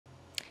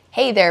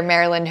Hey there,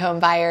 Maryland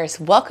home buyers.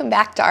 Welcome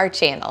back to our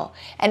channel.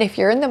 And if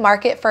you're in the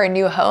market for a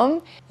new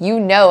home, you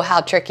know how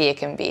tricky it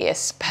can be,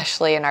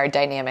 especially in our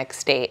dynamic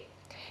state.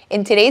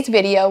 In today's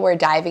video, we're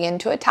diving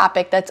into a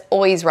topic that's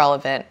always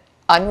relevant: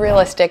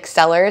 unrealistic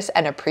sellers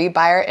and a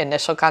pre-buyer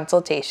initial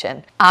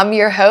consultation. I'm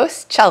your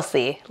host,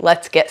 Chelsea.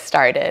 Let's get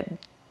started.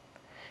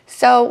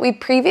 So we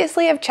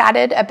previously have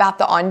chatted about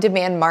the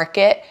on-demand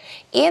market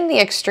and the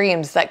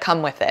extremes that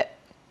come with it.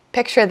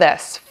 Picture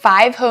this: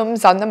 5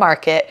 homes on the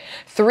market,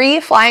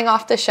 3 flying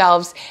off the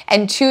shelves,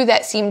 and 2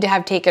 that seem to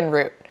have taken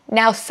root.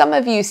 Now, some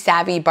of you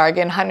savvy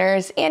bargain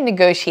hunters and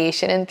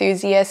negotiation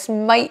enthusiasts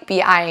might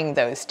be eyeing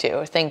those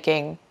 2,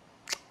 thinking,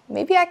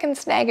 maybe I can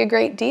snag a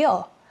great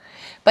deal.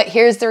 But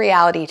here's the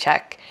reality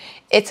check.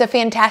 It's a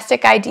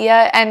fantastic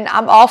idea, and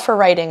I'm all for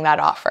writing that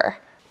offer.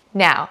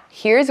 Now,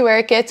 here's where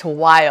it gets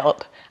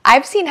wild.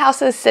 I've seen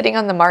houses sitting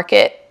on the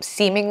market,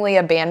 seemingly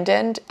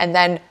abandoned, and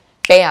then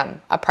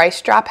bam, a price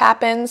drop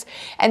happens,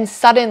 and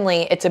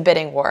suddenly it's a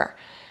bidding war.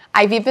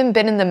 I've even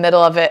been in the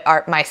middle of it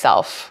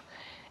myself.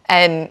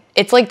 And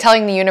it's like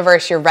telling the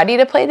universe you're ready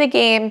to play the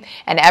game,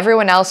 and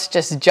everyone else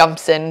just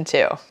jumps in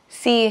too.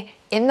 See,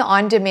 in the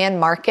on-demand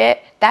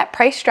market, that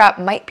price drop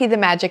might be the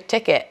magic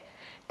ticket.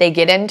 They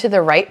get into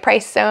the right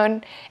price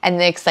zone, and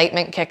the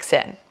excitement kicks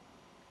in.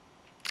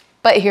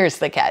 But here's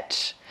the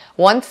catch.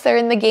 Once they're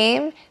in the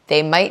game,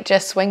 they might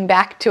just swing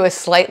back to a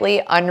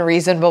slightly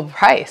unreasonable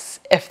price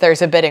if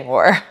there's a bidding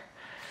war.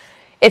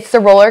 It's the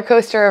roller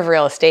coaster of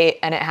real estate,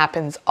 and it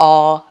happens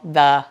all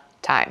the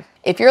time.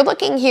 If you're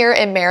looking here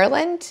in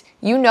Maryland,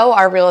 you know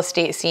our real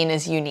estate scene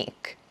is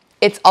unique.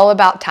 It's all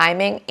about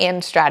timing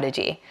and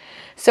strategy.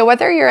 So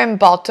whether you're in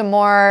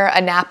Baltimore,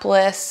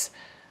 Annapolis,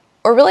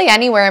 or really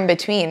anywhere in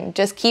between,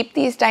 just keep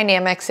these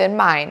dynamics in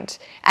mind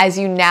as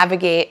you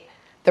navigate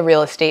the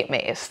real estate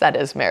maze that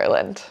is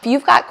Maryland. If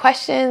you've got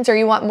questions or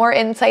you want more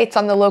insights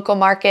on the local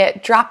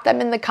market, drop them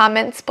in the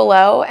comments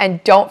below,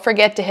 and don't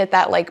forget to hit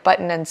that like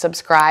button and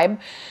subscribe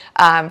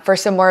for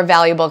some more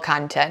valuable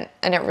content,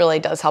 and it really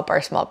does help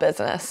our small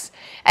business.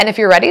 And if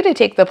you're ready to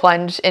take the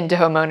plunge into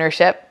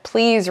homeownership,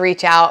 please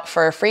reach out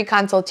for a free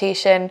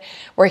consultation.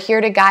 We're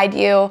here to guide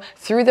you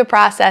through the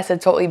process.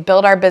 It's what we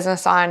build our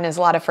business on, is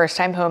a lot of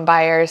first-time home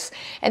buyers.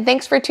 And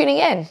thanks for tuning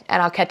in,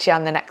 and I'll catch you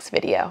on the next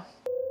video.